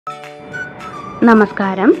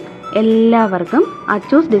നമസ്കാരം, എല്ലാവർക്കും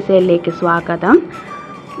അച്ചൂസ് ഡിസൈനിലേക്ക് സ്വാഗതം.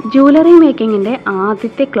 ജൂവലറി മേക്കിങ്ങിൻ്റെ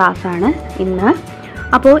ആദ്യത്തെ ക്ലാസ്സാണ് ഇന്ന്.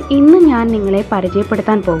 അപ്പോൾ ഇന്ന് ഞാൻ നിങ്ങളെ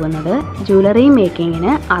പരിചയപ്പെടുത്താൻ പോകുന്നത് ജൂവലറി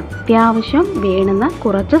മേക്കിങ്ങിന് അത്യാവശ്യം വേണ്ടുന്ന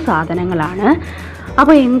കുറച്ച് സാധനങ്ങളാണ്.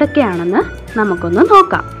 അപ്പോൾ എന്തൊക്കെയാണെന്ന് നമുക്കൊന്ന്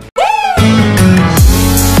നോക്കാം.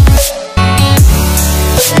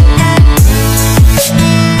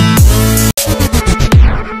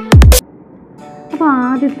 അപ്പോൾ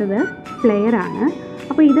ആദ്യത്തേത് പ്ലെയർ ആണ്.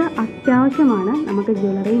 അപ്പോൾ ഇത് അത്യാവശ്യമാണ്, നമുക്ക്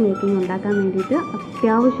ജ്വല്ലറി മേക്കിംഗ് ഉണ്ടാക്കാൻ വേണ്ടിയിട്ട്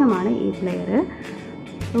അത്യാവശ്യമാണ് ഈ പ്ലെയർ.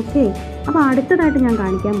 ഓക്കെ, അപ്പോൾ അടുത്തതായിട്ട് ഞാൻ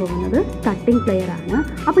കാണിക്കാൻ പോകുന്നത് കട്ടിംഗ് പ്ലെയർ ആണ്.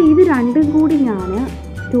 അപ്പോൾ ഇത് രണ്ടും കൂടി ഞാൻ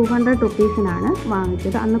 200 റുപ്പീസിനാണ്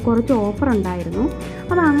വാങ്ങിച്ചത്. അന്ന് കുറച്ച് ഓഫർ ഉണ്ടായിരുന്നു,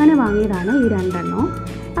 അപ്പോൾ അങ്ങനെ വാങ്ങിയതാണ് ഈ രണ്ടെണ്ണം.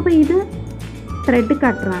 അപ്പോൾ ഇത് ത്രെഡ്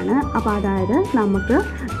കട്ടറാണ്. അപ്പോൾ അതായത് നമുക്ക്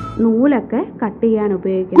നൂലൊക്കെ കട്ട് ചെയ്യാൻ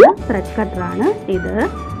ഉപയോഗിക്കുന്ന ത്രെഡ് കട്ടറാണ് ഇത്.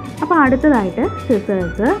 അപ്പോൾ അടുത്തതായിട്ട്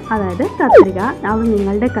സിസേഴ്സ്, അതായത് കത്രിക. അത്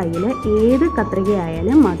നിങ്ങളുടെ കയ്യിൽ ഏത്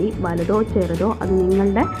കത്രികയായാലും മതി, വലുതോ ചെറുതോ, അത്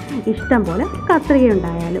നിങ്ങളുടെ ഇഷ്ടം പോലെ കത്രിക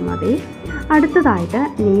ഉണ്ടായാലും മതി. അടുത്തതായിട്ട്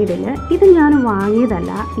നീഡിൽ. ഇത് ഞാൻ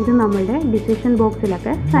വാങ്ങിയതല്ല, ഇത് നമ്മളുടെ ഡിസിഷൻ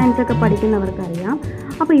ബോക്സിലൊക്കെ സയൻസൊക്കെ പഠിക്കുന്നവർക്കറിയാം.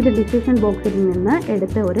 അപ്പോൾ ഇത് ഡിസിഷൻ ബോക്സിൽ നിന്ന്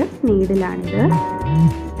എടുത്ത ഒരു നീഡിലാണിത്.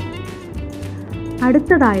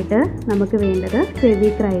 അടുത്തതായിട്ട് നമുക്ക് വേണ്ടത്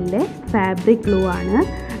ഫെവിക്രൈലിൻ്റെ ഫാബ്രിക് ഗ്ലൂ ആണ്,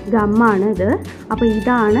 ഗമ്മാണ് ഇത്. അപ്പോൾ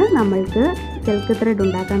ഇതാണ് നമ്മൾക്ക് സിൽക്ക് ത്രെഡ്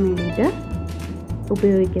ഉണ്ടാക്കാൻ വേണ്ടിയിട്ട്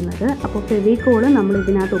ഉപയോഗിക്കുന്നത്. അപ്പോൾ ഫെവിക്കോൾ നമ്മൾ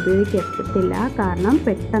ഇതിനകത്ത് ഉപയോഗിക്കത്തില്ല, കാരണം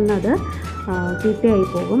പെട്ടെന്നത് ചീത്തയായി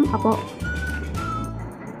പോകും. അപ്പോൾ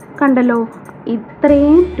കണ്ടല്ലോ,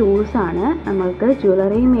 ഇത്രയും ടൂൾസാണ് നമ്മൾക്ക്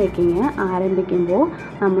ജ്വല്ലറി മേക്കിങ് ആരംഭിക്കുമ്പോൾ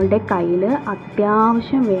നമ്മളുടെ കയ്യിൽ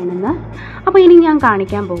അത്യാവശ്യം വേണമെന്ന. അപ്പോൾ ഇനി ഞാൻ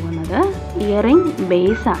കാണിക്കാൻ പോകുന്നത് ഇയറിംഗ്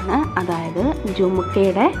ബേസാണ്, അതായത്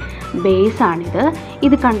ജുമുക്കയുടെ ബേസാണിത്.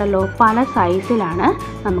 ഇത് കണ്ടല്ലോ, പല സൈസിലാണ്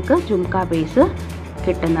നമുക്ക് ജുമുക്ക ബേസ്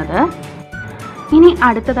കിട്ടുന്നത്. ഇനി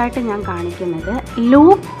അടുത്തതായിട്ട് ഞാൻ കാണിക്കുന്നത്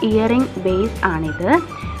ലൂപ്പ് ഇയറിംഗ് ബേസ് ആണിത്.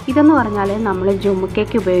 ഇതെന്ന് പറഞ്ഞാൽ നമ്മൾ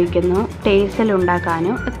ജുമുക്കയ്ക്ക് ഉപയോഗിക്കുന്നു, ടേസൽ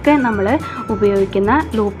ഉണ്ടാക്കാനും ഒക്കെ നമ്മൾ ഉപയോഗിക്കുന്ന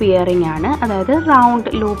ലൂപ്പ് ഇയറിംഗ് ആണ്, അതായത് റൗണ്ട്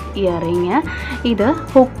ലൂപ്പ് ഇയറിംഗ്. ഇത്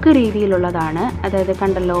ഹുക്ക് രീതിയിലുള്ളതാണ്, അതായത്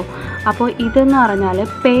കണ്ടല്ലോ. അപ്പോൾ ഇതെന്ന് പറഞ്ഞാൽ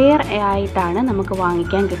പെയർ ആയിട്ടാണ് നമുക്ക്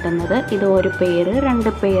വാങ്ങിക്കാൻ കിട്ടുന്നത്. ഇത് ഒരു പെയർ,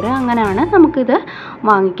 2 പെയർ, അങ്ങനെയാണ് നമുക്കിത്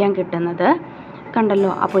വാങ്ങിക്കാൻ കിട്ടുന്നത്.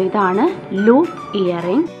 കണ്ടല്ലോ, അപ്പോൾ ഇതാണ് ലൂപ്പ്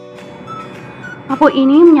ഇയറിംഗ്. അപ്പോൾ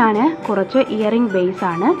ഇനിയും ഞാൻ കുറച്ച് ഇയറിംഗ് ബേസ്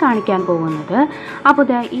ആണ് കാണിക്കാൻ പോകുന്നത്. അപ്പോൾ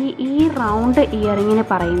ഈ റൗണ്ട് ഇയറിങ്ങിന്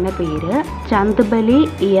പറയുന്ന പേര് ചന്ദ്ബലി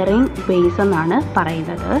ഇയറിംഗ് ബേസ് എന്നാണ്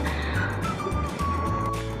പറയുന്നത്.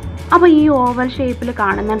 അപ്പോൾ ഈ ഓവൽ ഷേപ്പിൽ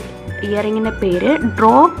കാണുന്ന ഇയറിങ്ങിൻ്റെ പേര്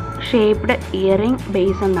ഡ്രോപ്പ് ഷേപ്ഡ് ഇയറിംഗ്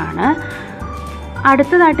ബേസ് എന്നാണ്.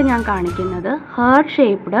 അടുത്തതായിട്ട് ഞാൻ കാണിക്കുന്നത് ഹേർട്ട്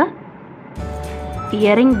ഷേപ്ഡ്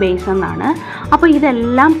ഇയറിംഗ് ബേസ് എന്നാണ്. അപ്പോൾ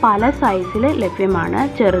ഇതെല്ലാം പല സൈസിൽ ലഭ്യമാണ്,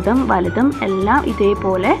 ചെറുതും വലുതും എല്ലാം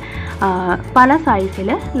ഇതേപോലെ പല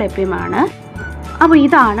സൈസിൽ ലഭ്യമാണ്. അപ്പോൾ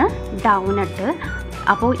ഇതാണ് ഡൗനട്ട്.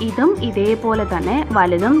 അപ്പോൾ ഇതും ഇതേപോലെ തന്നെ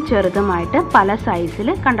വലുതും ചെറുതുമായിട്ട് പല സൈസിൽ,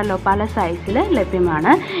 കണ്ടല്ലോ, പല സൈസിൽ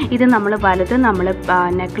ലഭ്യമാണ്. ഇത് നമ്മൾ വലുത് നമ്മൾ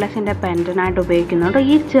നെക്ലസിൻ്റെ പെൻഡനായിട്ട് ഉപയോഗിക്കുന്നുണ്ട്.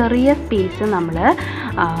 ഈ ചെറിയ പീസ് നമ്മൾ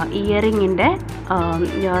ഇയറിങ്ങിൻ്റെ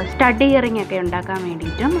സ്റ്റഡ് ഇയറിംഗ് ഒക്കെ ഉണ്ടാക്കാൻ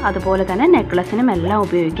വേണ്ടിയിട്ടും അതുപോലെ തന്നെ നെക്ലസിനും എല്ലാം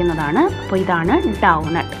ഉപയോഗിക്കുന്നതാണ്. അപ്പോൾ ഇതാണ്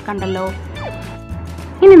ഡൗനട്ട്, കണ്ടല്ലോ.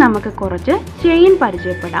 ഇനി നമുക്ക് കുറച്ച് ചെയിൻ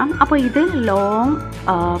പരിചയപ്പെടാം. അപ്പോൾ ഇത് ലോങ്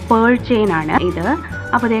പേൾ ചെയിൻ ആണ് ഇത്.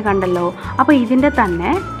 അപ്പോൾ ഇതേ കണ്ടല്ലോ. അപ്പോൾ ഇതിൻ്റെ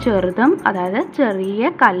തന്നെ ചെറുതും, അതായത്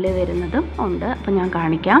ചെറിയ കല്ല് വരുന്നതും ഉണ്ട്. അപ്പോൾ ഞാൻ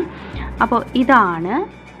കാണിക്കാം. അപ്പോൾ ഇതാണ്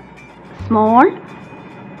സ്മോൾ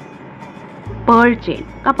പേൾ ചെയിൻ.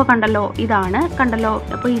 അപ്പോൾ കണ്ടല്ലോ, ഇതാണ്, കണ്ടല്ലോ.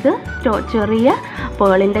 അപ്പോൾ ഇത് ചെറിയ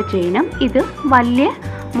പേളിൻ്റെ ചെയിനും ഇത് വലിയ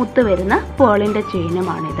മുത്ത് വരുന്ന പേളിൻ്റെ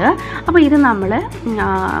ചെയിനുമാണിത്. അപ്പോൾ ഇത് നമ്മൾ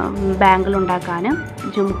ബാങ്കിൾ ഉണ്ടാക്കാനും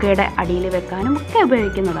ജുമുക്കയുടെ അടിയിൽ വെക്കാനും ഒക്കെ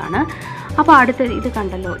ഉപയോഗിക്കുന്നതാണ്. അപ്പോൾ അടുത്ത ഇത്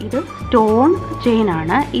കണ്ടല്ലോ, ഇത് സ്റ്റോൺ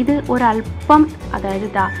ചെയിനാണ്. ഇത് ഒരല്പം, അതായത്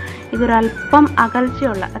ഇതൊരല്പം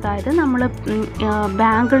അകൽച്ചയുള്ള, അതായത് നമ്മൾ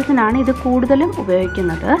ബാങ്കിൾസിനാണ് ഇത് കൂടുതലും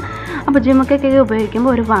ഉപയോഗിക്കുന്നത്. അപ്പോൾ ജുമുക്കയ്ക്കൊക്കെ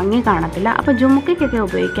ഉപയോഗിക്കുമ്പോൾ ഒരു ഭംഗി കാണത്തില്ല. അപ്പോൾ ജുമുക്കയ്ക്കൊക്കെ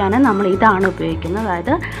ഉപയോഗിക്കാൻ നമ്മൾ ഇതാണ് ഉപയോഗിക്കുന്നത്.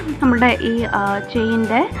 അതായത് നമ്മുടെ ഈ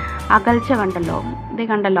ചെയിൻ്റെ അകൽച്ച കണ്ടല്ലോ, ഇത്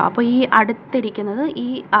കണ്ടല്ലോ. അപ്പോൾ ഈ അടുത്തിരിക്കുന്നത് ഈ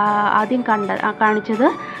ആദ്യം കാണിച്ചത്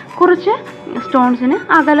കുറച്ച് സ്റ്റോൺസിന്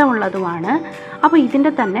അകലമുള്ളതുമാണ്. അപ്പോൾ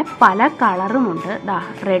ഇതിൻ്റെ തന്നെ പല കളറുമുണ്ട്.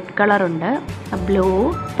 റെഡ് കളറുണ്ട്, ബ്ലൂ,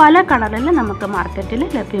 പല കളറിൽ നമുക്ക് മാർക്കറ്റിൽ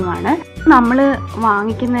ലഭ്യമാണ്. നമ്മൾ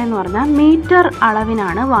വാങ്ങിക്കുന്നതെന്ന് പറഞ്ഞാൽ മീറ്റർ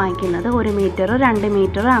അളവിനാണ് വാങ്ങിക്കുന്നത്. 1 മീറ്റർ, 2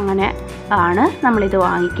 മീറ്റർ, അങ്ങനെ ആണ് നമ്മളിത്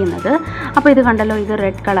വാങ്ങിക്കുന്നത്. അപ്പോൾ ഇത് കണ്ടല്ലോ, ഇത്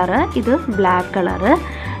റെഡ് കളറ്, ഇത് ബ്ലാക്ക് കളറ്.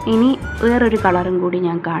 ഇനി വേറൊരു കളറും കൂടി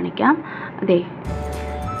ഞാൻ കാണിക്കാം. അതെ,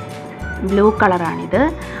 ബ്ലൂ കളറാണിത്.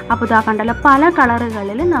 അപ്പോൾ ഇതാ കണ്ടല്ലോ, പല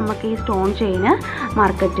കളറുകളിൽ നമുക്ക് ഈ സ്റ്റോൺ ചെയിന്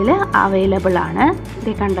മാർക്കറ്റിൽ അവൈലബിൾ ആണ്.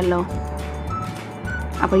 ഇത് കണ്ടല്ലോ.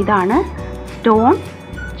 അപ്പോൾ ഇതാണ് സ്റ്റോൺ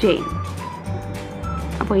ചെയിൻ.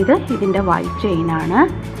 അപ്പോൾ ഇതിൻ്റെ വൈറ്റ് ചെയിനാണ്.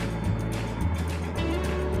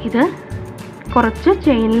 ഇത് കുറച്ച്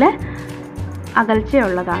ചെയിനിൽ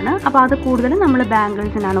അകൽച്ചയുള്ളതാണ്. അപ്പോൾ അത് കൂടുതലും നമ്മൾ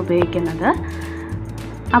ബാംഗിൾസിനാണ് ഉപയോഗിക്കുന്നത്.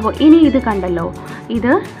 അപ്പോൾ ഇനി ഇത് കണ്ടല്ലോ,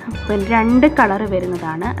 ഇത് 2 കളർ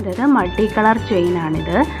വരുന്നതാണ്. അതായത് മൾട്ടി കളർ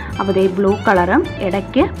ചെയിനാണിത്. അപ്പോൾ ഈ ബ്ലൂ കളറും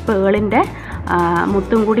ഇടയ്ക്ക് പേളിൻ്റെ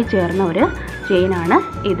മുത്തും കൂടി ചേർന്ന ഒരു ചെയിനാണ്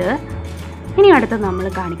ഇത്. ഇനി അടുത്ത് നമ്മൾ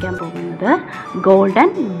കാണിക്കാൻ പോകുന്നത് ഗോൾഡൻ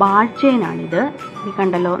ബാൾ ചെയിനാണിത്. ഇത്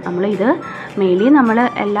കണ്ടല്ലോ, ഇത് മെയിൻലി നമ്മൾ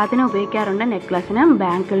എല്ലാത്തിനും ഉപയോഗിക്കാറുണ്ട്. നെക്ലസിനും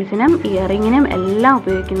ബാങ്കിൾസിനും ഇയറിങ്ങിനും എല്ലാം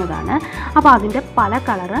ഉപയോഗിക്കുന്നതാണ്. അപ്പോൾ അതിൻ്റെ പല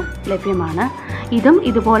കളറ് ലഭ്യമാണ്. ഇതും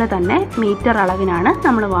ഇതുപോലെ തന്നെ മീറ്റർ അളവിനാണ്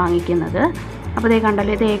നമ്മൾ വാങ്ങിക്കുന്നത്. അപ്പോൾ ദേ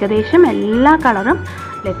കണ്ടല്ലോ, ഇത് ഏകദേശം എല്ലാ കളറും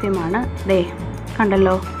ലഭ്യമാണ്. ദേ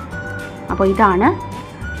കണ്ടല്ലോ. അപ്പോൾ ഇതാണ്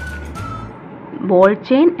ബോൾ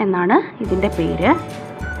ചെയിൻ എന്നാണ് ഇതിൻ്റെ പേര്.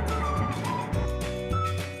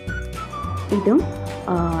 ഇതും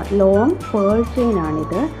ലോങ് പേൾ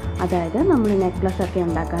ചെയിനാണിത്. അതായത് നമ്മൾ നെക്ലസ് ഒക്കെ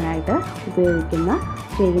ഉണ്ടാക്കാനായിട്ട് ഉപയോഗിക്കുന്ന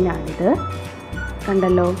ചെയിനാണിത്.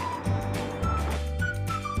 കണ്ടല്ലോ.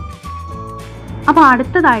 അപ്പോൾ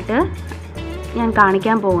അടുത്തതായിട്ട് ഞാൻ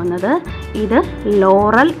കാണിക്കാൻ പോകുന്നത് ഇത്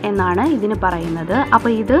ലോറൽ എന്നാണ് ഇതിന് പറയുന്നത്.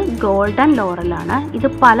 അപ്പോൾ ഇത് ഗോൾഡൻ ലോറലാണ്. ഇത്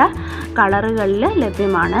പല കളറുകളിൽ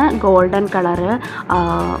ലഭ്യമാണ്. ഗോൾഡൻ കളറ്,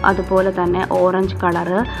 അതുപോലെ തന്നെ ഓറഞ്ച്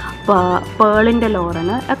കളറ്, പേളിൻ്റെ ലോറൽ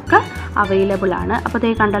ഒക്കെ അവൈലബിൾ ആണ്. അപ്പോൾ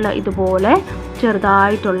ഇതേ കണ്ടല്ലോ, ഇതുപോലെ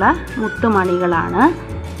ചെറുതായിട്ടുള്ള മുത്തുമണികളാണ്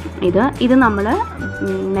ഇത് നമ്മൾ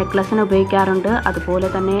നെക്ലസിന് ഉപയോഗിക്കാറുണ്ട്. അതുപോലെ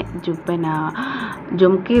തന്നെ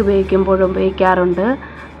ജുംക്കി ഉപയോഗിക്കുമ്പോഴും ഉപയോഗിക്കാറുണ്ട്.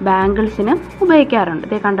 ബാംഗിൾസിനും ഉപയോഗിക്കാറുണ്ട്.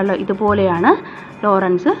 ഇതേ കണ്ടല്ലോ, ഇതുപോലെയാണ്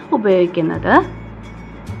ലോറൻസ് ഉപയോഗിക്കുന്നത്.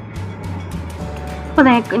 അപ്പോൾ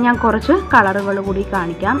ഞാൻ കുറച്ച് കളറുകൾ കൂടി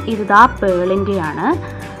കാണിക്കാം. ഇതാ പേളിൻ്റെയാണ്.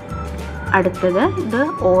 അടുത്തത് ഇത്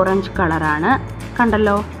ഓറഞ്ച് കളറാണ്.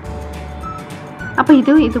 കണ്ടല്ലോ. അപ്പോൾ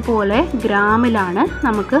ഇതുപോലെ ഗ്രാമിലാണ്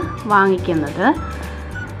നമുക്ക് വാങ്ങിക്കുന്നത്.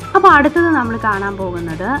 അപ്പോൾ അടുത്തത് നമ്മൾ കാണാൻ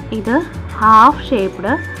പോകുന്നത് ഇത് ഹാഫ്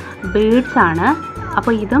ഷേപ്ഡ് ബീഡ്സ് ആണ്.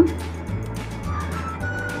 അപ്പോൾ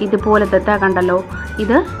ഇതുപോലത്തെ കണ്ടല്ലോ,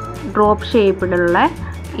 ഇത് ഡ്രോപ്പ് ഷേപ്പിലുള്ള,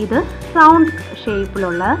 ഇത് റൗണ്ട്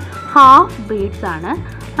ഷേപ്പിലുള്ള ഹാഫ് ബീഡ്സ് ആണ്.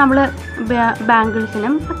 നമ്മൾ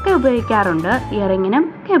ബാംഗിൾസിനും ഒക്കെ ഉപയോഗിക്കാറുണ്ട്, ഇയറിങ്ങിനും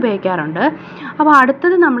ഒക്കെ ഉപയോഗിക്കാറുണ്ട്. അപ്പോൾ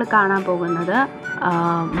അടുത്തത് നമ്മൾ കാണാൻ പോകുന്നത്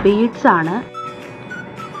ബീഡ്സ് ആണ്.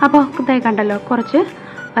 അപ്പോൾ ഇതായി കണ്ടല്ലോ, കുറച്ച്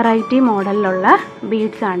വെറൈറ്റി മോഡലിലുള്ള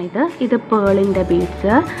ബീഡ്സ് ആണിത്. ഇത് പേളിൻ്റെ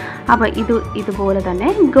ബീഡ്സ്. അപ്പോൾ ഇതുപോലെ തന്നെ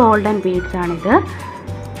ഗോൾഡൻ ബീഡ്സ് ആണിത്.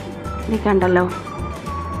 ഇത് കണ്ടല്ലോ.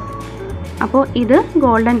 അപ്പോൾ ഇത്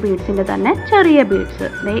ഗോൾഡൻ ബീഡ്സിൻ്റെ തന്നെ ചെറിയ ബീഡ്സ്.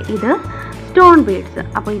 ഇത് സ്റ്റോൺ ബീഡ്സ്.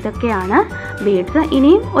 അപ്പോൾ ഇതൊക്കെയാണ് ബീഡ്സ്.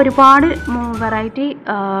 ഇനിയും ഒരുപാട് വെറൈറ്റി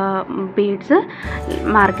ബീഡ്സ്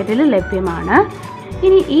മാർക്കറ്റിൽ ലഭ്യമാണ്.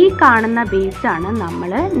 ഇനി ഈ കാണുന്ന ബീഡ്സാണ്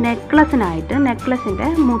നമ്മൾ നെക്ലസിൻ്റെ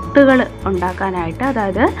മുത്തുകൾ ഉണ്ടാക്കാനായിട്ട്,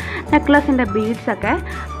 അതായത് നെക്ലസിൻ്റെ ബീഡ്സൊക്കെ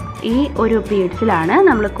ഈ ഒരു ബീഡ്സിലാണ്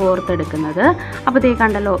നമ്മൾ കോർത്തെടുക്കുന്നത്. അപ്പോൾ ഇതേ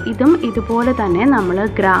കണ്ടല്ലോ, ഇതും ഇതുപോലെ തന്നെ നമ്മൾ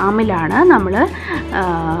ഗ്രാമിലാണ് നമ്മൾ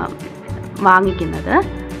വാങ്ങിക്കുന്നത്.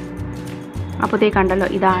 അപ്പോൾ ഇതേ കണ്ടല്ലോ,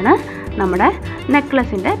 ഇതാണ് നമ്മുടെ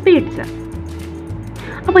നെക്ലസിൻ്റെ ബീഡ്സ്.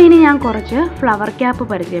 അപ്പോൾ ഇനി ഞാൻ കുറച്ച് ഫ്ലവർ ക്യാപ്പ്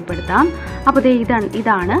പരിചയപ്പെടുത്താം. അപ്പോൾ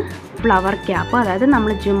ഇതാണ് ഫ്ലവർ ക്യാപ്പ്. അതായത്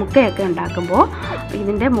നമ്മൾ ജുമുക്കയൊക്കെ ഉണ്ടാക്കുമ്പോൾ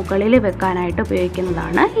ഇതിൻ്റെ മുകളിൽ വെക്കാനായിട്ട്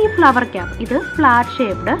ഉപയോഗിക്കുന്നതാണ് ഈ ഫ്ലവർ ക്യാപ്പ്. ഇത് ഫ്ലാറ്റ്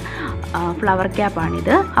ഷേപ്ഡ് ഫ്ലവർ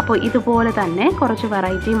ക്യാപ്പാണിത്. അപ്പോൾ ഇതുപോലെ തന്നെ കുറച്ച്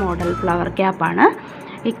വെറൈറ്റി മോഡൽ ഫ്ലവർ ക്യാപ്പാണ്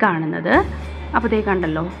ഈ കാണുന്നത്. അപ്പോൾ ഇതേ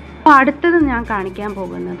കണ്ടല്ലോ. അപ്പോൾ അടുത്തത് ഞാൻ കാണിക്കാൻ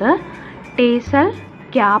പോകുന്നത് ടേസൽ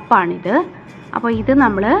ക്യാപ്പാണിത്. അപ്പോൾ ഇത്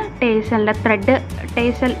നമ്മൾ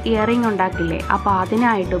ടേസൽ ഇയറിംഗ് ഉണ്ടാക്കില്ലേ, അപ്പോൾ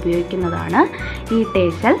അതിനായിട്ട് ഉപയോഗിക്കുന്നതാണ് ഈ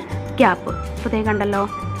ടേസൽ ക്യാപ്പ്. അപ്പോൾ ഇതേ കണ്ടല്ലോ.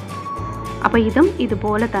 അപ്പോൾ ഇതും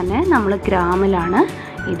ഇതുപോലെ തന്നെ നമ്മൾ ഗ്രാമിലാണ്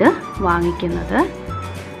ഇത് വാങ്ങിക്കുന്നത്.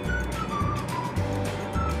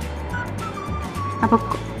 അപ്പോൾ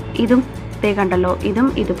ഇതും ഇതേ കണ്ടല്ലോ, ഇതും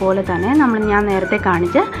ഇതുപോലെ തന്നെ ഞാൻ നേരത്തെ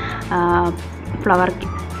കാണിച്ച ഫ്ലവർ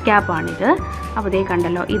ക്യാപ്പാണിത്. അപ്പോൾ ഇതേ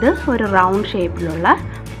കണ്ടല്ലോ, ഇത് ഒരു റൗണ്ട് ഷേപ്പിലുള്ള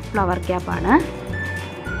ഫ്ലവർ ക്യാപ്പാണ്.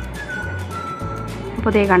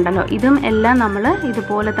 അപ്പോൾ ഇതേ കണ്ടല്ലോ, ഇതും എല്ലാം നമ്മൾ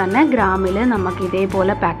ഇതുപോലെ തന്നെ ഗ്രാമിൽ നമുക്ക്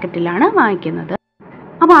ഇതേപോലെ പാക്കറ്റിലാണ് വാങ്ങിക്കുന്നത്.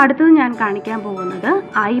 അപ്പോൾ അടുത്തത് ഞാൻ കാണിക്കാൻ പോകുന്നത്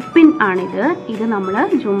ഐപിൻ ആണിത്. ഇത് നമ്മൾ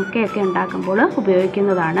ജുംക്കയൊക്കെ ഉണ്ടാക്കുമ്പോൾ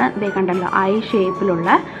ഉപയോഗിക്കുന്നതാണ്. ഇതേ കണ്ടല്ലോ, ഐ ഷേപ്പിലുള്ള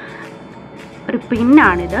ഒരു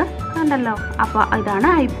പിന്നാണിത്. കണ്ടല്ലോ. അപ്പോൾ ഇതാണ്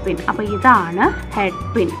ഐപിൻ. അപ്പോൾ ഇതാണ് ഹെഡ്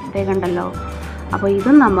പിൻ. ഇതേ കണ്ടല്ലോ. അപ്പോൾ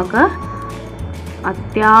ഇതും നമുക്ക്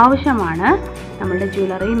അത്യാവശ്യമാണ് നമ്മളുടെ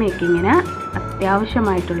ജ്വല്ലറി മേക്കിങ്ങിന്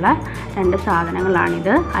അത്യാവശ്യമായിട്ടുള്ള 2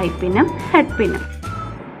 സാധനങ്ങളാണിത്, ഐ പിന്നും ഹെഡ് പിന്നും.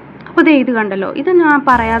 അപ്പോൾ ഇത് കണ്ടല്ലോ, ഇത് ഞാൻ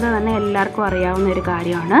പറയാതെ തന്നെ എല്ലാവർക്കും അറിയാവുന്ന ഒരു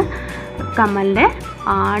കാര്യമാണ്. കമ്മലിൻ്റെ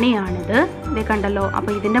ആണിയാണിത്. ഇത് കണ്ടല്ലോ.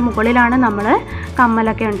 അപ്പോൾ ഇതിൻ്റെ മുകളിലാണ് നമ്മൾ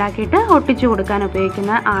കമ്മലൊക്കെ ഉണ്ടാക്കിയിട്ട് ഒട്ടിച്ചു കൊടുക്കാൻ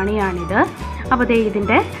ഉപയോഗിക്കുന്ന ആണിയാണിത്. അപ്പോൾ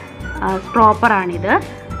ഇതിൻ്റെ സ്ട്രോപ്പറാണിത്.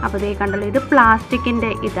 അപ്പോൾ കണ്ടല്ലോ, ഇത്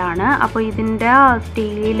പ്ലാസ്റ്റിക്കിൻ്റെ ഇതാണ്. അപ്പോൾ ഇതിൻ്റെ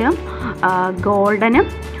സ്റ്റീലും ഗോൾഡനും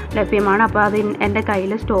ലഭ്യമാണ്. അപ്പോൾ അത് എൻ്റെ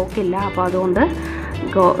കയ്യിൽ സ്റ്റോക്കില്ല, അപ്പോൾ അതുകൊണ്ട്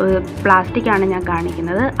പ്ലാസ്റ്റിക്കാണ് ഞാൻ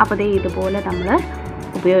കാണിക്കുന്നത്. അപ്പോൾ ഇതുപോലെ നമ്മൾ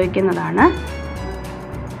ഉപയോഗിക്കുന്നതാണ്.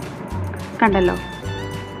 കണ്ടല്ലോ.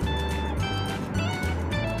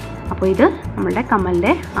 അപ്പോൾ ഇത് നമ്മളുടെ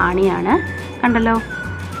കമ്മലിൻ്റെ ആണിയാണ്. കണ്ടല്ലോ.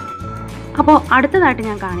 അപ്പോൾ അടുത്തതായിട്ട്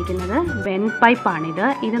ഞാൻ കാണിക്കുന്നത് ബെൻഡ് പൈപ്പാണിത്.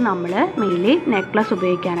 ഇത് നമ്മൾ മെയിൻലി നെക്ലസ്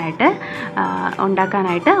ഉപയോഗിക്കാനായിട്ട്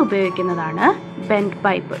ഉണ്ടാക്കാനായിട്ട് ഉപയോഗിക്കുന്നതാണ് ബെൻഡ്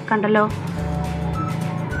പൈപ്പ്. കണ്ടല്ലോ.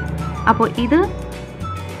 അപ്പോൾ ഇത്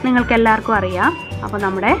നിങ്ങൾക്ക് എല്ലാവർക്കും അറിയാം. അപ്പോൾ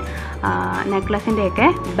നമ്മുടെ നെക്ലസിൻ്റെയൊക്കെ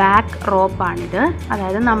ബാക്ക് റോപ്പാണിത്.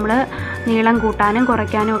 അതായത് നമ്മൾ നീളം കൂട്ടാനും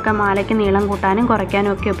കുറയ്ക്കാനും ഒക്കെ, മാലയ്ക്ക് നീളം കൂട്ടാനും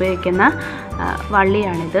കുറയ്ക്കാനും ഒക്കെ ഉപയോഗിക്കുന്ന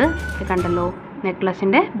വള്ളിയാണിത്. കണ്ടല്ലോ,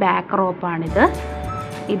 നെക്ലസിൻ്റെ ബാക്ക് റോപ്പാണിത്.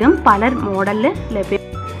 ഇതും പല മോഡലിൽ ലഭ്യം.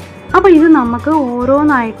 അപ്പോൾ ഇത് നമുക്ക്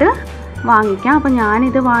ഓരോന്നായിട്ട് വാങ്ങിക്കാം. അപ്പോൾ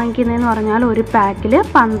ഞാനിത് വാങ്ങിക്കുന്നതെന്ന് പറഞ്ഞാൽ ഒരു പാക്കിൽ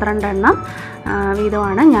 12 എണ്ണം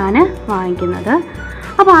വീതമാണ് ഞാൻ വാങ്ങിക്കുന്നത്.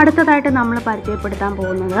 അപ്പോൾ അടുത്തതായിട്ട് നമ്മൾ പരിചയപ്പെടുത്താൻ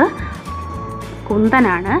പോകുന്നത്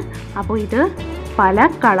കുന്തനാണ്. അപ്പോൾ ഇത് പല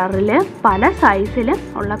കളറിൽ പല സൈസിലും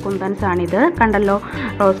ഉള്ള കുന്തൻസാണിത്. കണ്ടല്ലോ,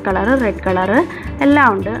 റോസ് കളറ്, റെഡ് കളറ് എല്ലാം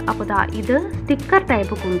ഉണ്ട്. അപ്പോൾ ഇത് സ്റ്റിക്കർ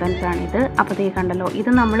ടൈപ്പ് കുന്തൻസാണിത്. അപ്പോൾ കണ്ടല്ലോ, ഇത്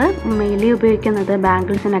നമ്മൾ മെയിൻലി ഉപയോഗിക്കുന്നത്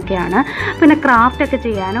ബാംഗിൾസിനൊക്കെയാണ്. പിന്നെ ക്രാഫ്റ്റ് ഒക്കെ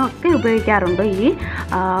ചെയ്യാനും ഒക്കെ ഉപയോഗിക്കാറുണ്ട് ഈ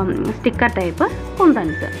സ്റ്റിക്കർ ടൈപ്പ്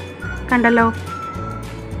കുന്തൻസ്. കണ്ടല്ലോ.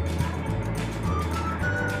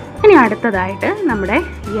 ഇനി അടുത്തതായിട്ട് നമ്മുടെ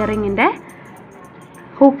ഇയറിങ്ങിൻ്റെ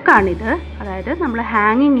ഹുക്കാണിത്. അതായത് നമ്മൾ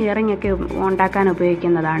ഹാങ്ങിങ് ഇയറിംഗ് ഒക്കെ ഉണ്ടാക്കാൻ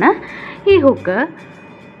ഉപയോഗിക്കുന്നതാണ് ഈ ഹുക്ക്.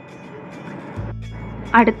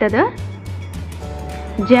 അടുത്തത്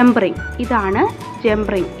ജംറിങ്. ഇതാണ്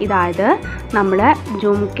ജംറിങ്. ഇതായത് നമ്മുടെ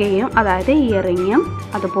ജുംക്കയും അതായത് ഇയറിങ്ങും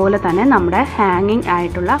അതുപോലെ തന്നെ നമ്മുടെ ഹാങ്ങിങ്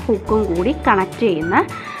ആയിട്ടുള്ള ഹുക്കും കൂടി കണക്ട് ചെയ്യുന്ന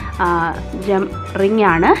റിംഗ്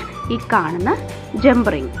ആണ് ഈ കാണുന്ന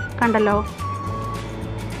ജംറിങ്. കണ്ടല്ലോ.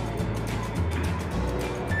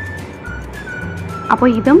 അപ്പോൾ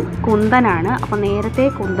ഇതും കുന്തനാണ്. അപ്പോൾ നേരത്തെ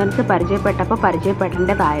കുന്തൻസ്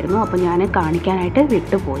പരിചയപ്പെടേണ്ടതായിരുന്നു. അപ്പോൾ ഞാൻ കാണിക്കാനായിട്ട്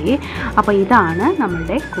വിട്ടുപോയി. അപ്പോൾ ഇതാണ്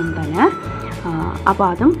നമ്മളുടെ കുന്തന്. അപ്പോൾ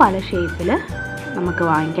അതും പല ഷേപ്പിൽ നമുക്ക്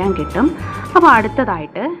വാങ്ങിക്കാൻ കിട്ടും. അപ്പോൾ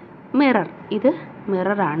അടുത്തതായിട്ട് മിറർ. ഇത്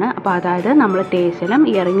മിററാണ്. അപ്പോൾ അതായത് നമ്മൾ ടേസിലും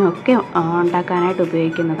ഇയറിങ്ങും ഒക്കെ ഉണ്ടാക്കാനായിട്ട്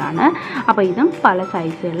ഉപയോഗിക്കുന്നതാണ്. അപ്പോൾ ഇതും പല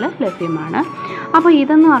സൈസുകളിൽ ലഭ്യമാണ്. അപ്പോൾ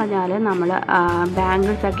ഇതെന്ന് പറഞ്ഞാൽ നമ്മൾ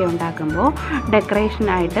ബാംഗിൾസൊക്കെ ഉണ്ടാക്കുമ്പോൾ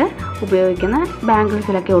ഡെക്കറേഷനായിട്ട് ഉപയോഗിക്കുന്ന,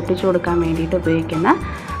 ബാംഗിൾസിലൊക്കെ ഒട്ടിച്ചു കൊടുക്കാൻ വേണ്ടിയിട്ട് ഉപയോഗിക്കുന്ന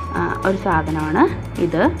ഒരു സാധനമാണ്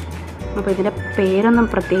ഇത്. അപ്പോൾ ഇതിൻ്റെ പേരൊന്നും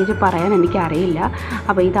പ്രത്യേകിച്ച് പറയാൻ എനിക്കറിയില്ല.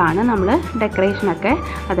 അപ്പോൾ ഇതാണ് നമ്മൾ ഡെക്കറേഷനൊക്കെ,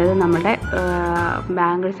 അതായത് നമ്മുടെ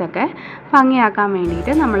ബാംഗിൾസൊക്കെ ഭംഗിയാക്കാൻ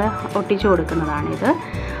വേണ്ടിയിട്ട് നമ്മൾ ഒട്ടിച്ചു കൊടുക്കുന്നതാണിത്.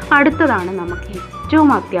 അടുത്തതാണ് നമുക്ക്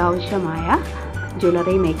ഏറ്റവും അത്യാവശ്യമായ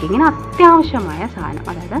ജ്വല്ലറി മേക്കിങ്ങിന് അത്യാവശ്യമായ സാധനം,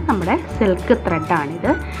 അതായത് നമ്മുടെ സിൽക്ക് ത്രെഡാണിത്.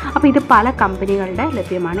 അപ്പോൾ ഇത് പല കമ്പനികളുടെ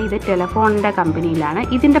ലഭ്യമാണ്. ഇത് ടെലഫോണിൻ്റെ കമ്പനിയിലാണ്.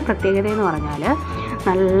 ഇതിൻ്റെ പ്രത്യേകത എന്ന് പറഞ്ഞാൽ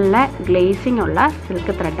നല്ല ഗ്ലേസിംഗ് ഉള്ള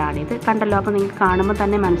സിൽക്ക് ത്രെഡാണിത്. കണ്ടല്ലോ. അപ്പോൾ നിങ്ങൾക്ക് കാണുമ്പോൾ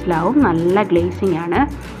തന്നെ മനസ്സിലാവും നല്ല ഗ്ലേസിംഗ് ആണ്.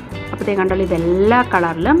 അപ്പോൾ കണ്ടല്ലോ, ഇതെല്ലാ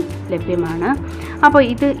കളറിലും ലഭ്യമാണ്. അപ്പോൾ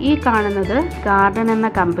ഈ കാണുന്നത് ഗാർഡൻ എന്ന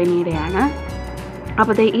കമ്പനിയുടെയാണ്.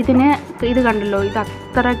 അപ്പോൾ ഇത് കണ്ടല്ലോ, ഇത്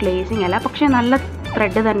അത്ര ഗ്ലേസിംഗ് അല്ല, പക്ഷേ നല്ല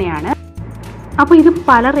ത്രെഡ് തന്നെയാണ്. അപ്പോൾ ഇത്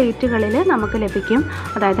പല റേറ്റുകളിൽ നമുക്ക് ലഭിക്കും.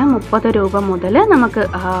 അതായത് 30 രൂപ മുതൽ നമുക്ക്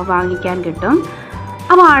വാങ്ങിക്കാൻ കിട്ടും.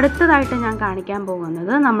 അപ്പോൾ അടുത്തതായിട്ട് ഞാൻ കാണിക്കാൻ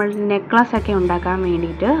പോകുന്നത് നമ്മൾ നെക്ലസ് ഒക്കെ ഉണ്ടാക്കാൻ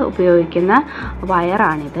വേണ്ടിയിട്ട് ഉപയോഗിക്കുന്ന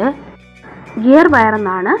വയറാണിത്. ഗിയർ വയർ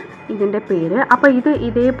എന്നാണ് ഇതിൻ്റെ പേര്. അപ്പോൾ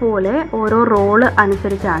ഇതേപോലെ ഓരോ റോള്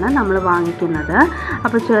അനുസരിച്ചാണ് നമ്മൾ വാങ്ങിക്കുന്നത്.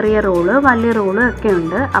 അപ്പോൾ ചെറിയ റോള്, വലിയ റോള് ഒക്കെ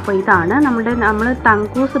ഉണ്ട്. അപ്പോൾ ഇതാണ് നമ്മൾ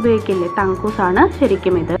തങ്കൂസ് ഉപയോഗിക്കില്ലേ, തങ്കൂസാണ്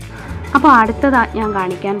ശരിക്കും ഇത്. അപ്പോൾ അടുത്തതായി ഞാൻ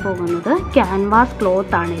കാണിക്കാൻ പോകുന്നത് ക്യാൻവാസ്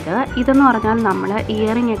ക്ലോത്താണിത്. ഇതെന്ന് പറഞ്ഞാൽ നമ്മൾ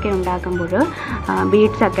ഇയറിംഗ് ഒക്കെ ഉണ്ടാക്കുമ്പോൾ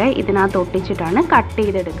ബീഡ്സൊക്കെ ഇതിനകത്ത് ഒട്ടിച്ചിട്ടാണ് കട്ട്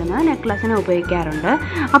ചെയ്തെടുക്കുന്നത്. നെക്ലസിന് ഉപയോഗിക്കാറുണ്ട്.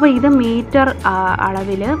 അപ്പോൾ ഇത് മീറ്റർ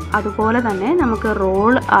അളവിൽ അതുപോലെ തന്നെ നമുക്ക്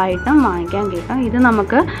റോൾ ആയിട്ടും വാങ്ങിക്കാൻ കിട്ടും. ഇത്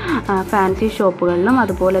നമുക്ക് ഫാൻസി ഷോപ്പുകളിലും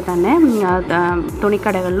അതുപോലെ തന്നെ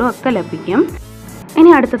തുണിക്കടകളിലും ഒക്കെ ലഭിക്കും. ഇനി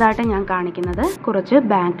അടുത്തതായിട്ട് ഞാൻ കാണിക്കുന്നത് കുറച്ച്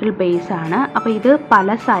ബാങ്കിൾ ബേസ് ആണ്. അപ്പോൾ ഇത്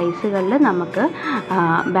പല സൈസുകളിൽ നമുക്ക്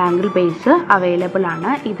ബാങ്കിൾ ബേസ് അവൈലബിൾ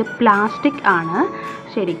ആണ്. ഇത് പ്ലാസ്റ്റിക് ആണ്,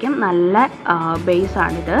 ശരിക്കും നല്ല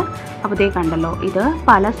ബേസാണിത്. അപ്പോൾ ഇതേ കണ്ടല്ലോ, ഇത്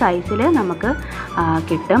പല സൈസിൽ നമുക്ക്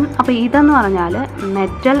കിട്ടും. അപ്പോൾ ഇതെന്ന് പറഞ്ഞാൽ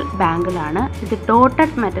മെറ്റൽ ബാങ്കിളാണ്. ഇത്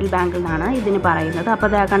ഡോട്ടഡ് മെറ്റൽ ബാങ്കിൾ എന്നാണ് ഇതിന് പറയുന്നത്. അപ്പോൾ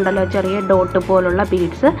ഇതാ കണ്ടല്ലോ, ചെറിയ ഡോട്ട് പോലുള്ള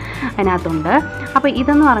ബീഡ്സ് അതിനകത്തുണ്ട്. അപ്പോൾ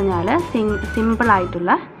ഇതെന്ന് പറഞ്ഞാൽ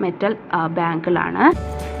സിമ്പിളായിട്ടുള്ള മെറ്റൽ ബാങ്കിളാണ്.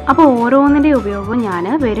 അപ്പോൾ ഓരോന്നിൻ്റെ ഉപയോഗവും ഞാൻ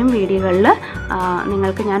വരും വീഡിയോകളിൽ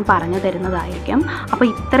നിങ്ങൾക്ക് ഞാൻ പറഞ്ഞു തരുന്നതായിരിക്കും. അപ്പോൾ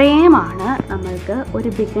ഇത്രയുമാണ് നമ്മൾക്ക് ഒരു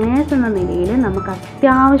ബിഗിനേഴ്സ് എന്ന നിലയിൽ നമുക്ക്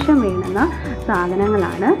അത്യാവശ്യം വേണ്ടുന്ന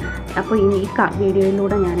സാധനങ്ങളാണ് അപ്പോൾ ഈ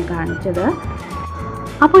വീഡിയോയിലൂടെ ഞാൻ കാണിച്ചത്.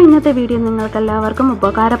 അപ്പോൾ ഇന്നത്തെ വീഡിയോ നിങ്ങൾക്കെല്ലാവർക്കും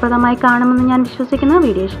ഉപകാരപ്രദമായി കാണുമെന്ന് ഞാൻ വിശ്വസിക്കുന്നു.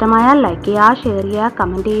 വീഡിയോ ഇഷ്ടമായാൽ ലൈക്ക് ചെയ്യുക, ഷെയർ ചെയ്യുക,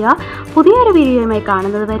 കമൻറ്റ് ചെയ്യുക. പുതിയൊരു വീഡിയോയുമായി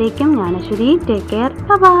കാണുന്നത് വരേക്കും ഞാൻ അശ്വതി. Take care.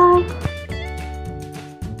 ബൈ.